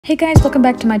Hey guys, welcome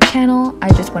back to my channel.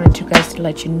 I just wanted to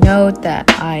let you know that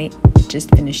I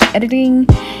just finished editing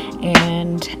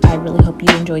and I really hope you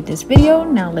enjoyed this video.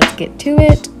 Now let's get to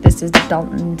it. This is the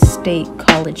Dalton State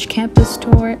College campus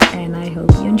tour and I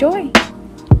hope you enjoy.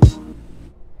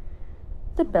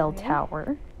 The bell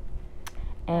tower,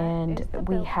 and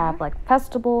we have like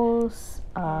festivals,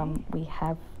 we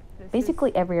have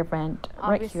basically every event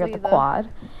right here at the quad,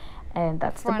 and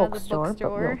that's the bookstore,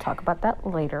 but we'll talk about that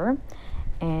later.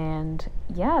 And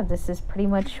yeah, this is pretty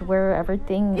much where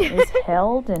everything is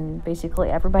held, and basically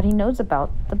everybody knows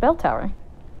about the bell tower.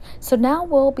 So now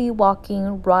we'll be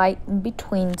walking right in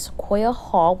between Sequoia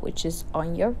Hall, which is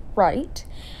on your right,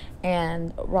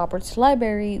 and Roberts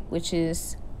Library, which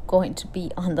is going to be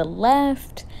on the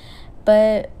left.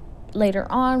 But later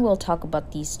on we'll talk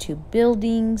about these two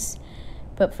buildings,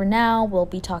 but for now we'll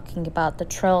be talking about the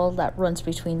trail that runs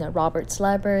between the Roberts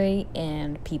Library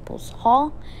and People's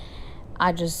Hall.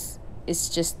 I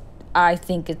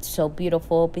think it's so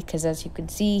beautiful because, as you can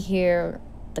see here,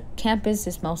 the campus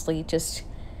is mostly just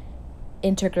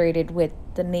integrated with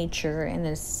the nature, and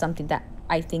is something that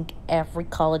I think every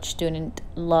college student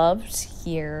loves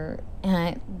here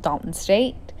at Dalton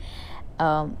State.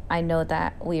 I know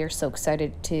that we are so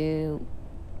excited to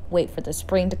wait for the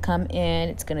spring to come in.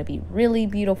 It's going to be really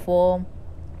beautiful.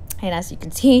 And as you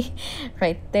can see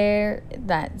right there,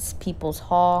 that's People's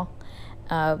Hall.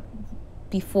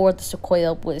 Before the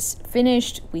Sequoia was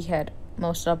finished, we had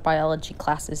most of our biology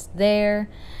classes there.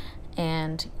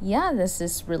 And yeah, this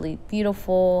is really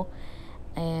beautiful.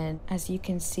 And as you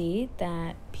can see,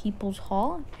 that People's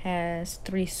Hall has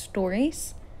 3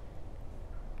 stories.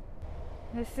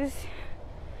 This is,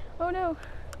 oh no.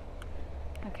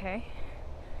 Okay.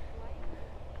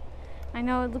 I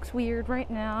know it looks weird right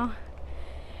now.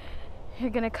 You're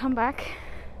gonna come back.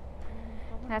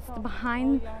 That's the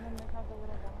behind.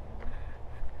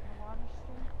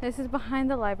 This is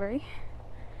behind the library.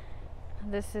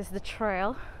 This is the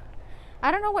trail.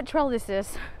 I don't know what trail this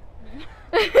is.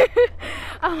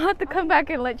 I'll have to come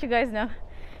back and let you guys know.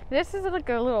 This is like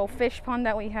a little fish pond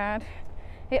that we had.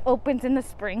 It opens in the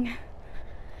spring.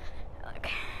 Look,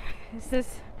 this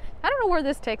is, I don't know where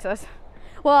this takes us.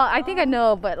 Well, I think I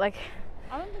know, but like,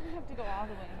 I don't think we have to go all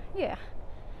the way. yeah.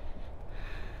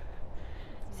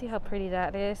 See how pretty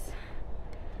that is?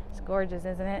 It's gorgeous,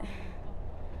 isn't it?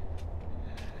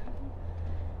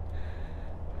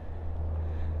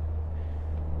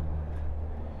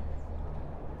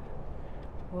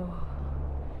 Whoa,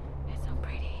 it's so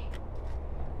pretty.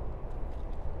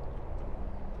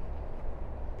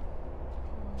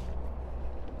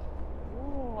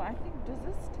 Oh, I think, does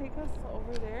this take us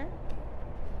over there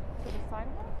to the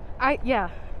sidewalk? Yeah.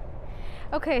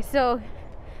 Okay, so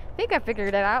I think I figured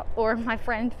it out, or my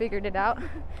friend figured it out,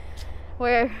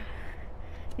 where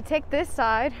you take this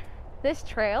side, this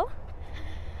trail,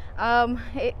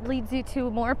 it leads you to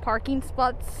more parking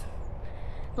spots,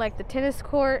 like the tennis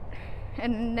court.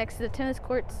 And next to the tennis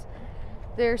courts,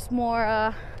 there's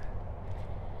more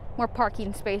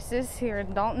parking spaces here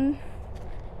in Dalton.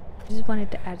 I just wanted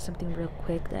to add something real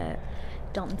quick, that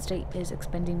Dalton State is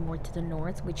expanding more to the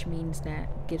north, which means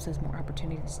that gives us more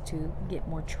opportunities to get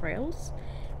more trails,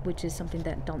 which is something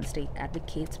that Dalton State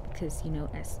advocates because, you know,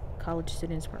 as college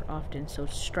students, we're often so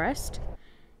stressed.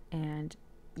 And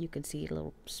you can see a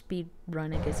little speed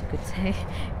run, I guess you could say,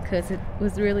 because it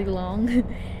was really long.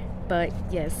 But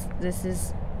yes, this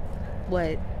is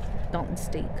what Dalton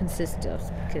State consists of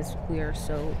because we are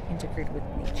so integrated with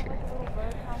nature.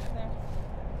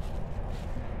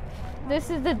 This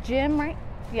is the gym, right?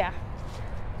 Yeah.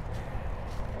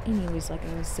 Anyways, like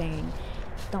I was saying,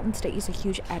 Dalton State is a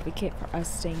huge advocate for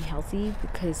us staying healthy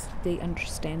because they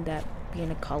understand that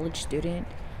being a college student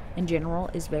in general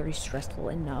is very stressful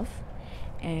enough.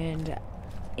 And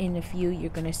in a few, you're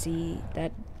going to see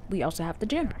that we also have the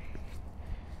gym.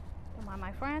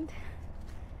 My friend,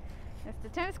 that's the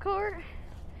tennis court,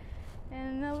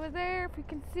 and over there, if you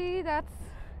can see, that's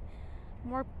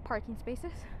more parking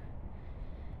spaces.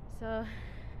 So,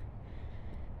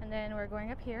 and then we're going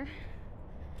up here.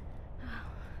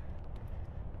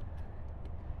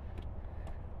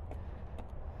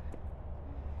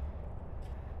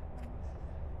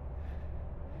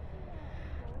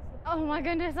 Oh my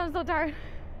goodness, I'm so tired. Is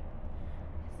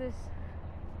this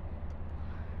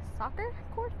soccer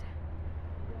court?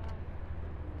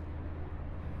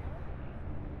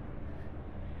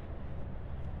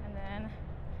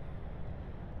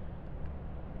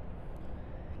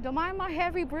 Don't mind my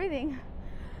heavy breathing.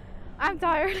 I'm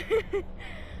tired.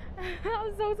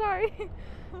 I'm so sorry.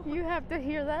 You have to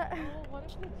hear that. Well, what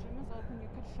if the gym is open? You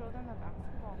could show them the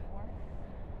basketball court.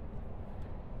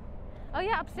 Oh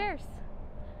yeah, upstairs.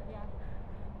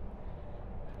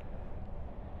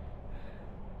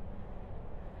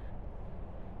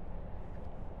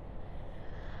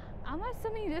 I'm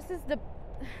assuming this is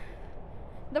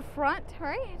the front,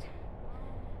 right?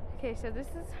 Okay, so this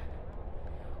is,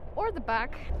 or the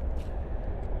back.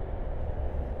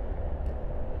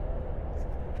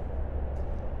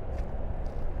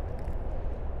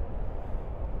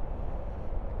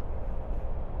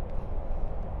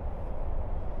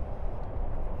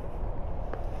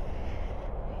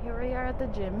 Here we are at the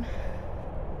gym.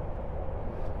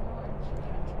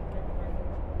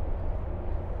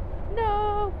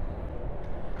 No!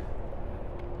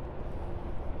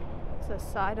 It's the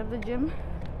side of the gym.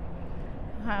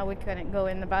 We couldn't go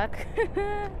in the back.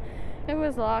 It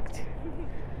was locked.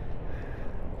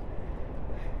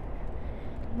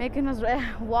 Making us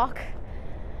walk.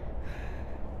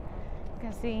 You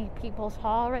can see People's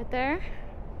Hall right there.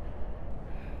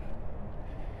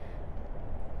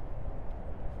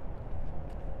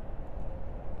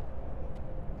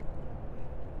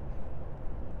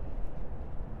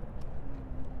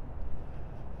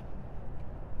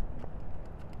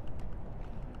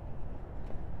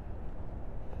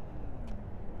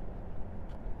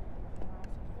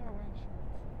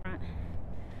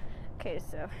 Okay,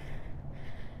 so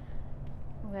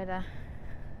I'm gonna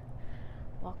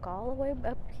walk all the way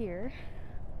up here.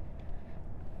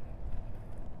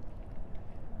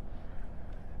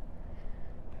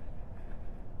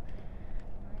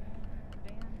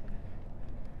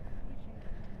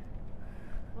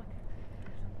 Look,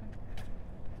 there's something.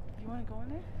 Do you want to go in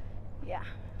there? Yeah.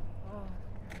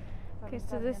 Oh. Okay,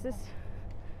 so this is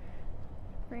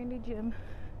Randy Gym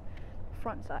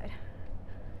front side.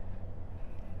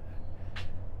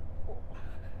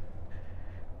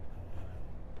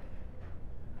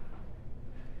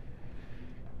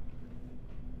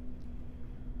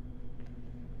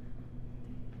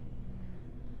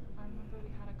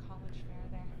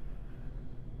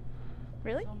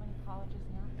 Really? So many colleges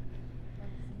now.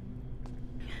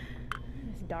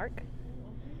 It's dark,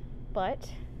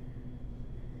 but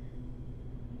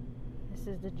this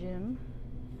is the gym.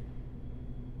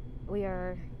 We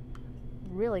are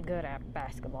really good at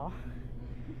basketball.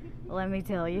 Let me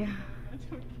tell you.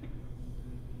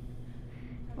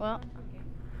 Well,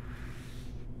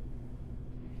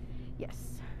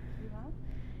 yes. You have?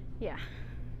 Yeah.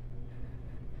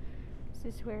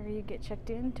 This is where you get checked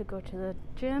in to go to the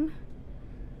gym.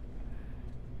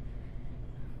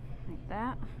 Like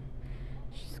that.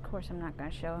 Just, of course, I'm not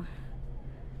going to show.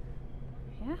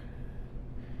 Yeah.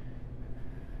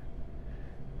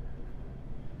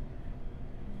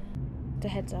 The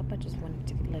heads up, I just wanted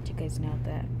to let you guys know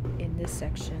that in this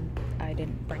section, I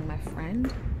didn't bring my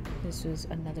friend. This was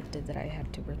another day that I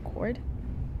had to record.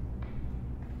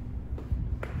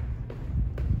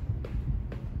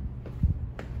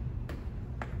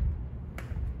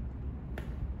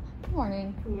 Good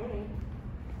morning. Good morning.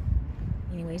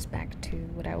 Anyways, back to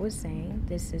what I was saying.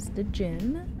 This is the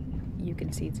gym. You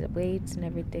can see the weights and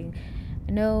everything.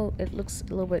 I know it looks a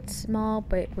little bit small,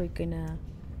 but we're gonna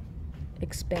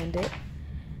expand it.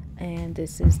 And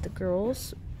this is the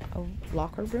girls'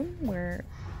 locker room where,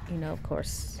 you know, of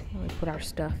course, we put our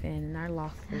stuff in our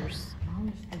lockers.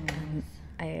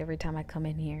 Every time I come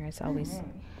in here, it's always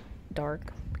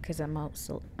dark because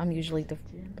I'm usually the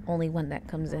only one that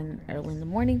comes in early in the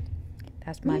morning.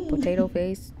 That's my potato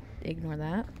face. Ignore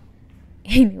that.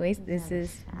 Anyways, this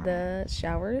is the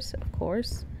showers, of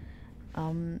course.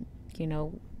 You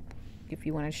know, if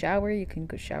you want to shower, you can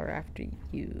go shower after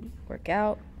you work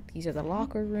out. These are the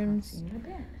locker rooms.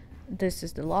 This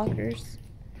is the lockers.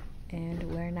 And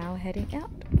we're now heading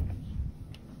out.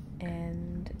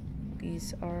 And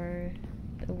these are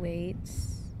the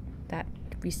weights that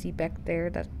we see back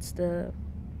there. That's the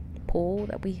pool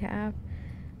that we have,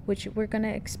 which we're going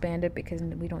to expand it because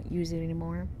we don't use it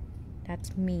anymore.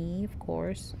 That's me, of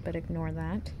course, but ignore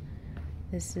that.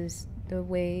 This is the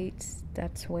weights.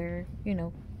 That's where, you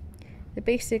know, the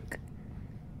basic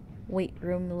weight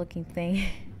room looking thing.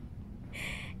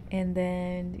 And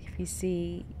then if you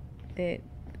see, it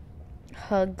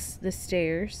hugs the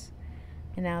stairs.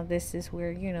 And now this is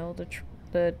where, you know,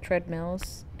 the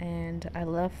treadmills. And I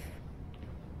love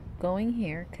going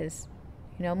here because,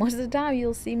 you know, most of the time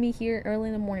you'll see me here early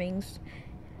in the mornings.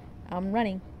 I'm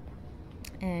running.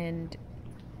 And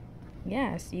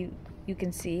yes, you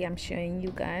can see I'm showing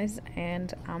you guys,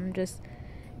 and I'm just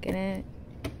gonna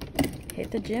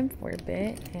hit the gym for a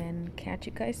bit and catch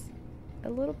you guys a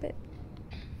little bit.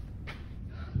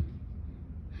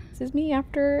 This is me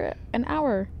after an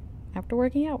hour after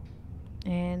working out,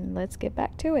 and let's get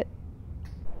back to it.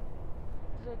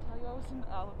 Did I tell you I was in the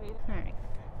elevator? Alright.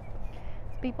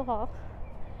 People Hall.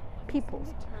 People.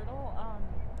 The turtle,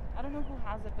 I don't know who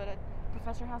has it, but a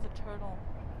professor has a turtle.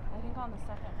 I think on the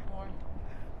second floor.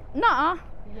 Nuh-uh.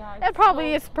 Yeah, It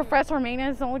probably so is Professor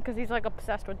Mina's only because he's like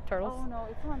obsessed with turtles. Oh no,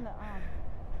 it's on the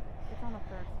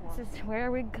 3rd floor. This is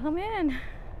where we come in.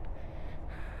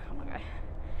 Oh my god.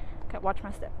 Okay, watch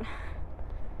my step.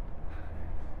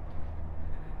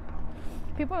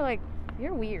 People are like,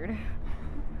 you're weird.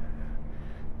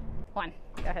 One,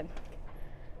 go ahead.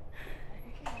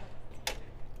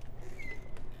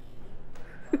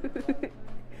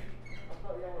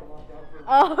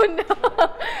 Oh no,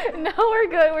 no, we're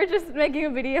good. We're just making a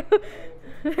video.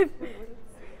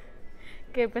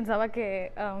 Que pensaba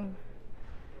que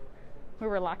we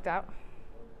were locked out.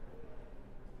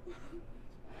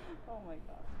 Oh my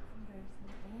god.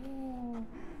 Oh,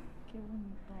 qué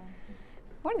bonito.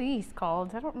 What are these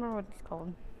called? I don't remember what these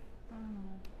called. I don't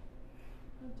know.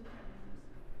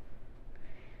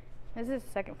 This is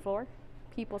the 2nd floor,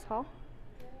 People's Hall.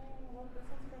 Well, this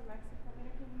one's from Mexico.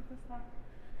 Mira qué bonito está.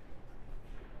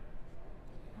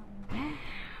 Wow.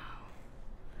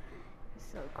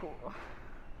 So cool.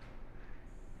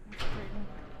 That's pretty.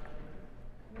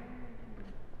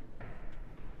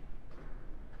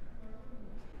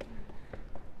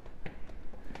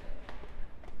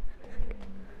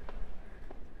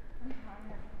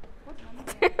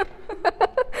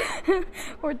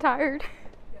 We're tired.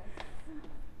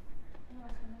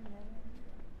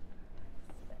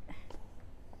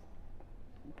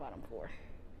 Bottom floor.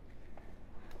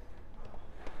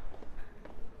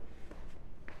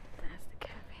 That's the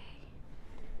cafe.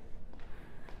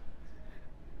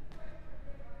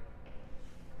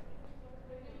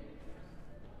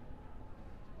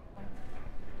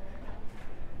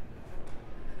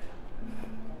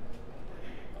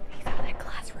 These are the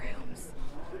classrooms.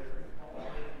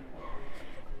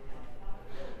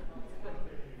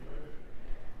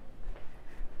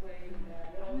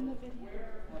 I'm in the video.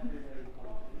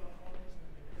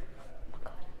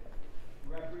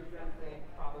 Representing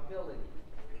probability.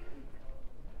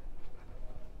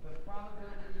 The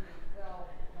probability itself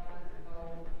has no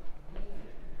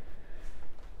meaning.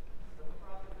 The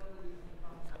probability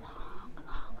becomes It's a long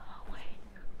hallway.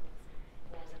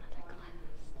 There's another class.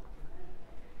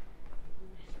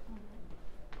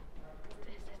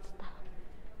 This is the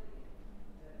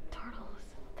turtles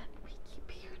that we keep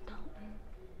here, Dalton.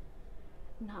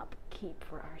 Not keep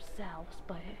for ourselves,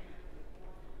 but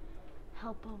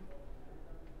help them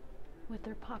with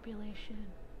their population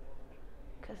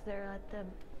because they're at the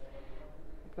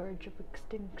verge of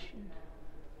extinction.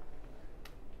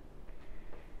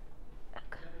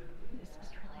 Okay. This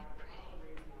is really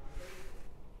pretty.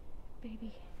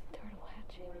 Baby turtle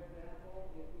hatching.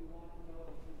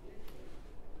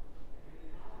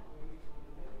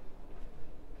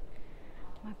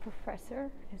 My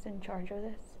professor is in charge of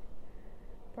this.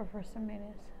 Professor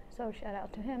Menes. So shout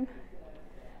out to him.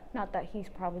 Not that he's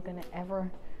probably gonna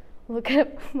ever look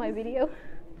at my video.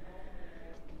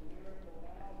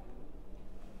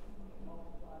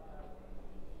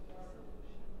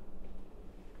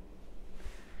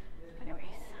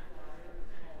 Anyways,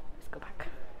 let's go back.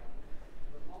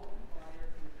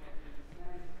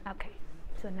 Okay,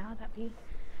 so now that we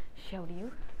showed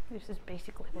you, this is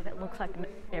basically what it looks like on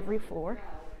every floor.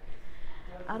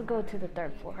 I'll go to the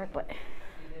 3rd floor, but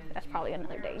that's probably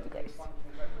another day, you guys.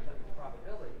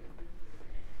 probability.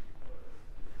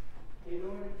 In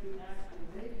order to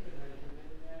actually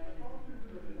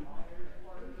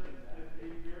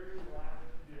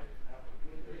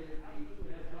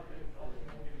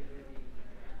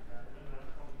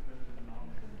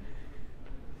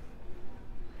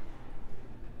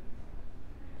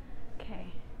Okay,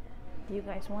 do you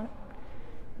guys want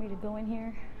me to go in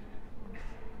here?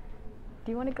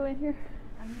 Do you want to go in here?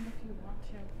 I mean, if you want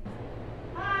to.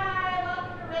 Hi,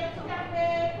 welcome to Reynolds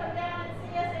Cafe. Come down and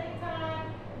see us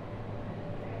anytime.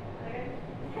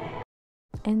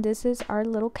 And this is our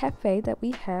little cafe that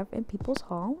we have in People's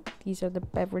Hall. These are the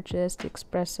beverages, the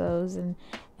espressos, and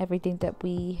everything that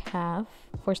we have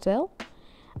for sale.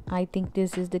 I think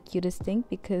this is the cutest thing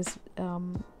because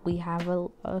we have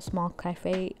a small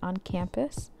cafe on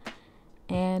campus.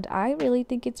 And I really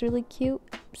think it's really cute.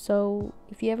 So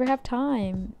if you ever have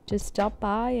time, just stop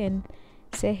by and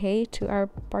say hey to our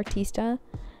bartista.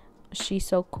 She's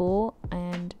so cool.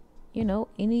 And, you know,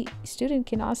 any student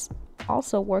can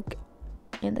also work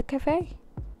in the cafe.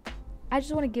 I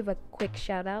just want to give a quick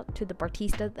shout out to the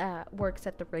bartista that works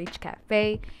at the Rage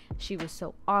Cafe. She was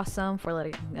so awesome for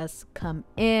letting us come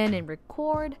in and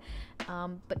record.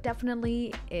 But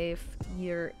definitely, if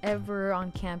you're ever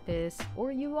on campus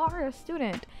or you are a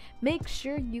student, make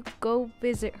sure you go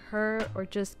visit her or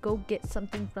just go get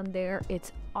something from there.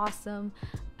 It's awesome.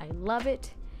 I love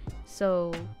it.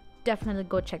 So definitely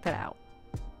go check that out.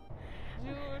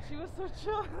 She was so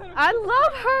chill. I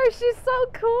love her. She's so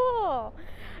cool.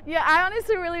 Yeah, I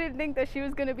honestly really didn't think that she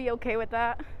was gonna be okay with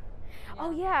that. Yeah.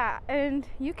 Oh yeah, and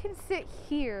you can sit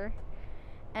here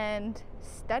and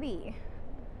study.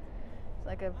 It's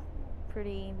like a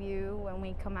pretty view when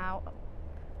we come out.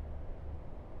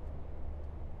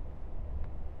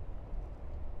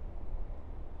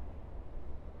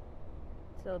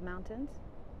 So mountains.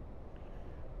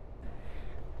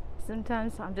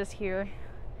 Sometimes I'm just here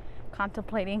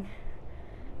contemplating,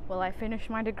 will I finish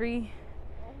my degree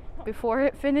before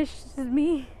it finishes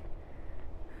me?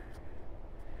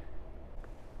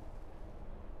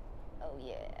 Oh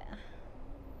yeah.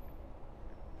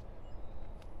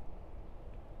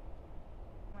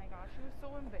 Oh my gosh, she was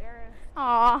so embarrassed.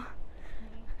 Aw.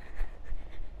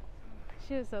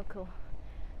 She was so cool.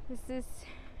 This is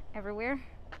everywhere.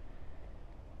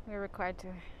 We're required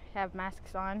to have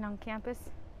masks on campus.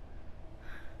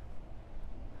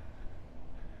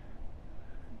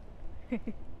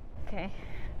 Okay,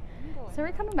 so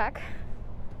we're coming back.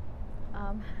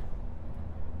 All right.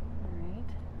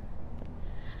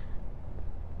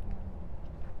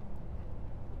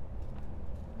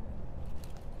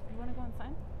 You want to go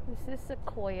inside? This is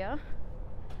Sequoia.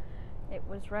 It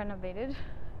was renovated.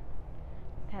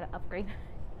 Had an upgrade.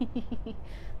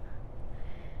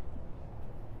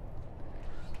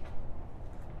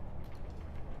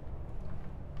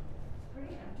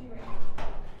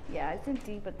 Yeah, it's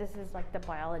empty, but this is like the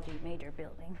biology major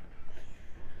building.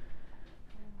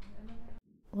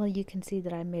 Well, you can see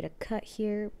that I made a cut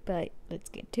here, but let's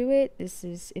get to it. This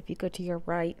is, if you go to your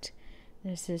right,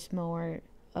 this is more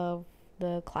of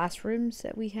the classrooms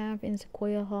that we have in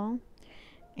Sequoia Hall.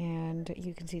 And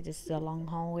you can see this is a long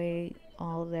hallway.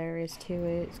 All there is to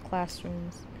it is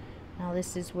classrooms. Now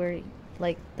this is where,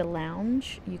 like, the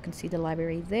lounge. You can see the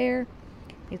library there.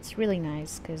 It's really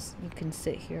nice because you can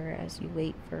sit here as you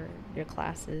wait for your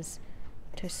classes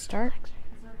to start.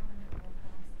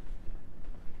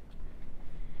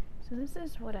 So this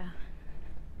is what a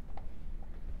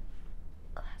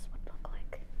class would look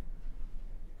like.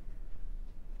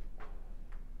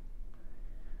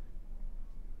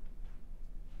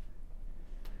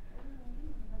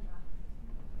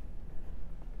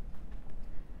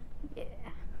 Yeah.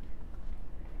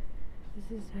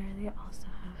 This is where they also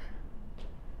have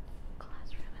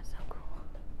classroom. Is so cool.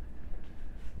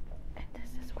 And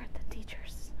this is where the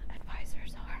teachers'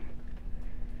 advisors are.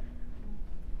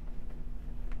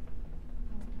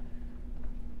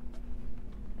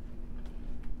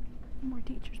 More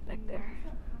teachers back there.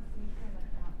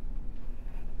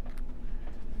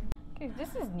 Okay,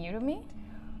 this is new to me.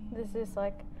 This is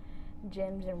like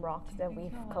gems and rocks that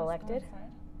we've collected.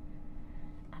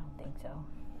 I don't think so. Oh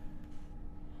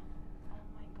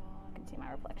my god. You can see my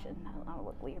reflection. I don't know, I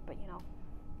look weird, but you know.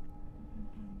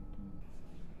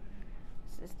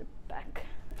 This is the back.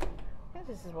 I guess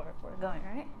this is where we're going,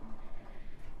 right?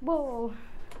 Whoa.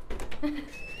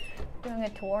 Doing a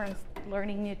tour and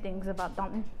learning new things about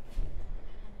Dalton.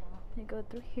 They go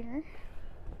through here.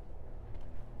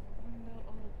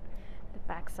 The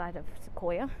back side of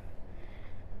Sequoia.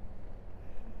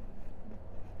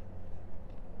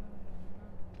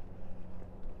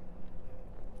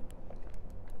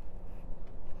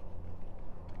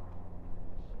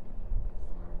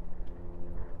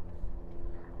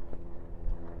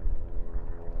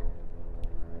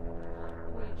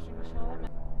 Wait, should we show them?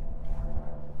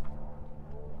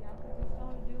 Yeah, because we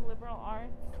still do liberal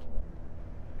arts.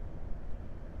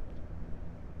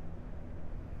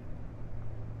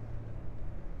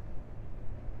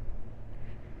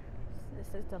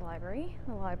 This is the library.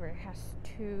 The library has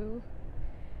two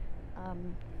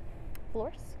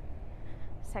floors.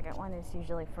 Second one is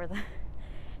usually for the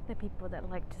people that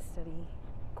like to study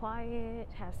quiet,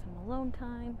 have some alone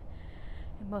time,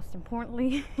 and most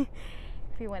importantly, if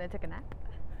you want to take a nap.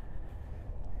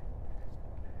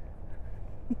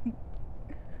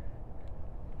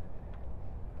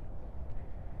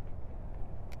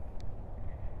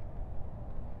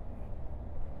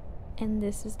 And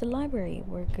this is the library.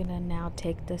 We're gonna now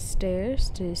take the stairs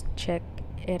to check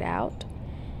it out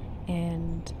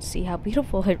and see how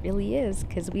beautiful it really is,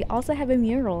 because we also have a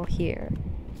mural here.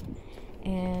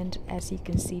 And as you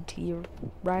can see to your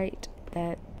right,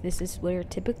 that this is where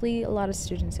typically a lot of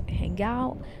students hang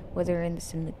out, whether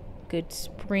it's in the good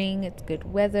spring, it's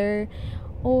good weather,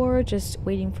 or just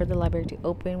waiting for the library to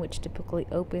open, which typically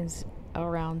opens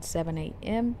around 7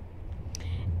 a.m.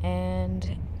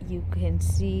 And you can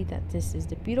see that this is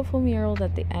the beautiful mural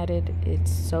that they added.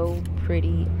 It's so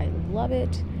pretty. I love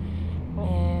it.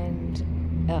 And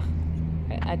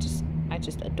I just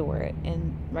adore it.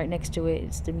 And right next to it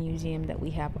is the museum that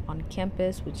we have on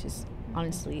campus, which is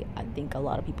honestly, I think a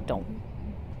lot of people don't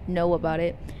know about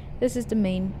it. This is the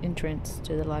main entrance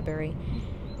to the library.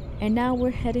 And now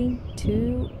we're heading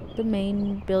to the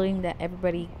main building that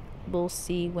everybody will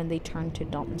see when they turn to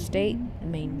Dalton State. The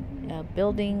main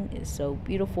building is so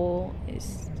beautiful.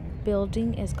 This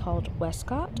building is called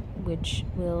Westcott, which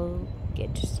we'll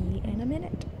get to see in a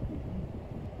minute.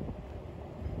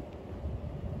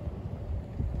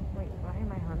 Wait, why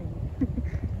am I humming?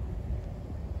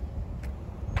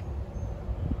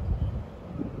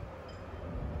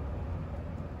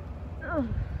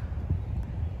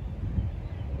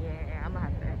 Yeah, I'm gonna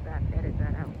have to edit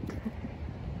that out.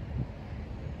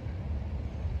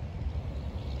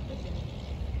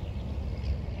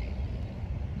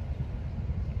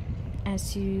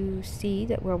 As you see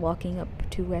that we're walking up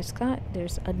to Westcott,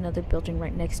 there's another building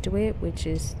right next to it, which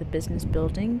is the business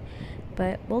building,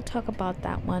 but we'll talk about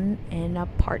that one in a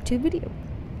part 2 video.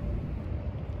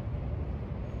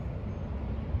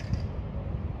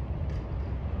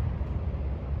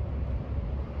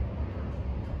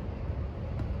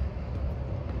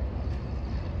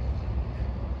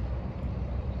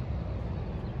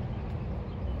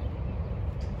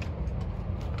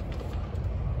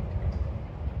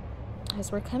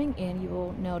 As we're coming in, you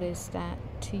will notice that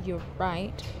to your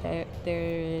right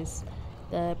there is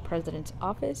the president's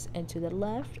office, and to the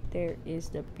left there is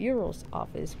the bureau's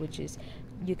office, which is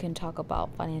you can talk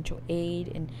about financial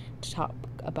aid and talk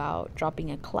about dropping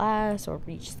a class or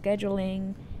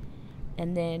rescheduling.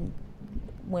 And then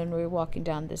when we're walking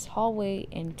down this hallway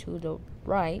and to the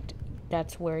right,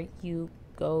 that's where you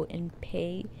go and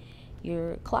pay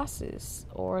your classes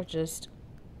or just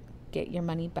get your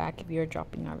money back if you're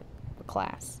dropping a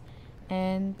class.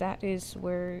 And that is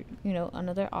where, you know,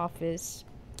 another office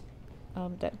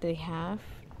that they have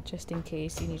just in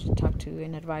case you need to talk to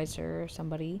an advisor or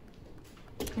somebody.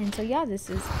 And so yeah, this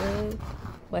is the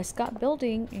Westcott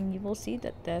building, and you will see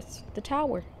that that's the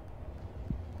tower.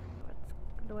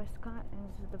 The Westcott, and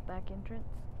this is the back entrance.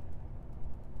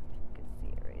 You can see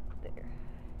it right there.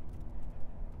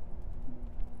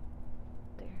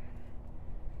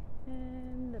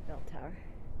 And the bell tower.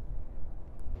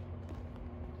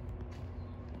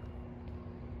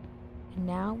 And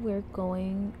now we're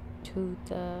going to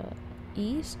the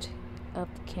east of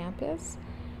the campus,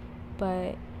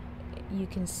 but you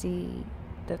can see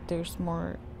that there's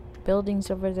more buildings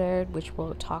over there, which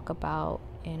we'll talk about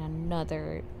in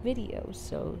another video.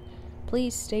 So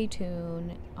please stay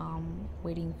tuned.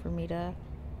 Waiting for me to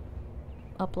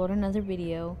upload another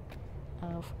video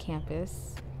of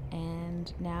campus.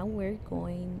 And now we're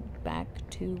going back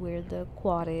to where the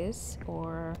quad is,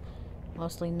 or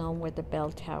mostly known where the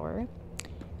bell tower.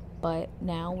 But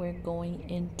now we're going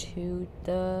into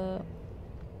the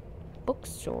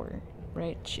bookstore,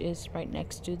 which is right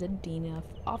next to the dean of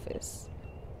office.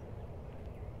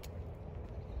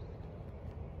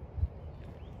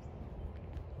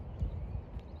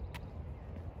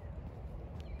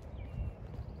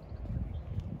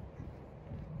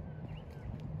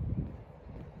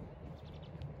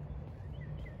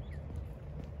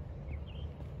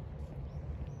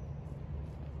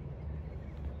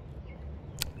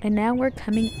 And now we're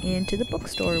coming into the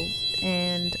bookstore,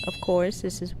 and of course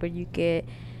this is where you get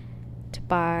to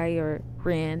buy or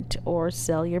rent or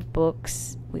sell your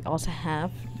books. We also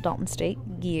have Dalton State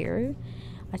gear.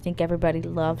 I think everybody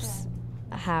loves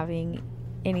having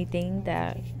anything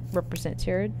that represents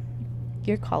your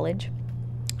college.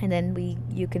 And then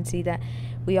you can see that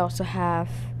we also have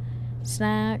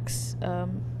snacks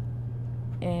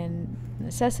and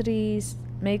necessities,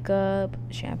 makeup,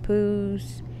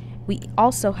 shampoos. We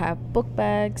also have book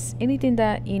bags, anything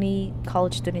that any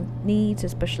college student needs,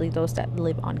 especially those that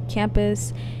live on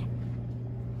campus.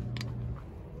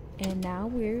 And now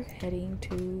we're heading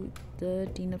to the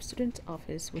Dean of Students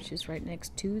office, which is right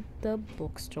next to the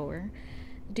bookstore.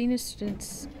 The Dean of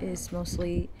Students is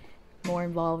mostly more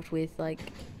involved with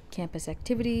like campus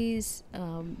activities.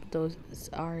 Those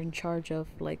are in charge of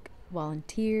like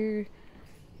volunteer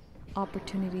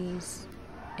opportunities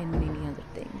and many other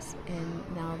things.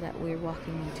 And now that we're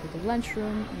walking into the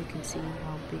lunchroom, you can see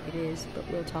how big it is, but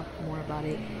we'll talk more about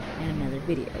it in another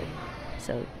video,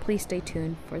 so please stay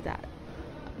tuned for that.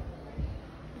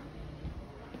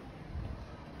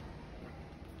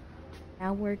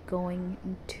 Now we're going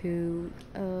to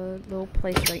a little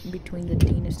place right in between the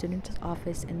Dean of Students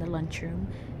office and the lunchroom.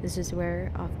 This is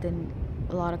where often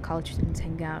a lot of college students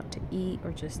hang out to eat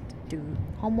or just do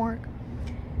homework.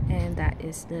 And that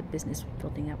is the business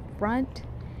building up front.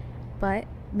 But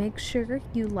make sure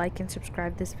you like and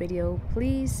subscribe this video,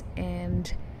 please,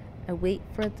 and I wait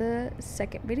for the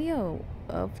second video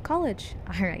of college.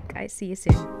 Alright guys, see you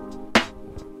soon.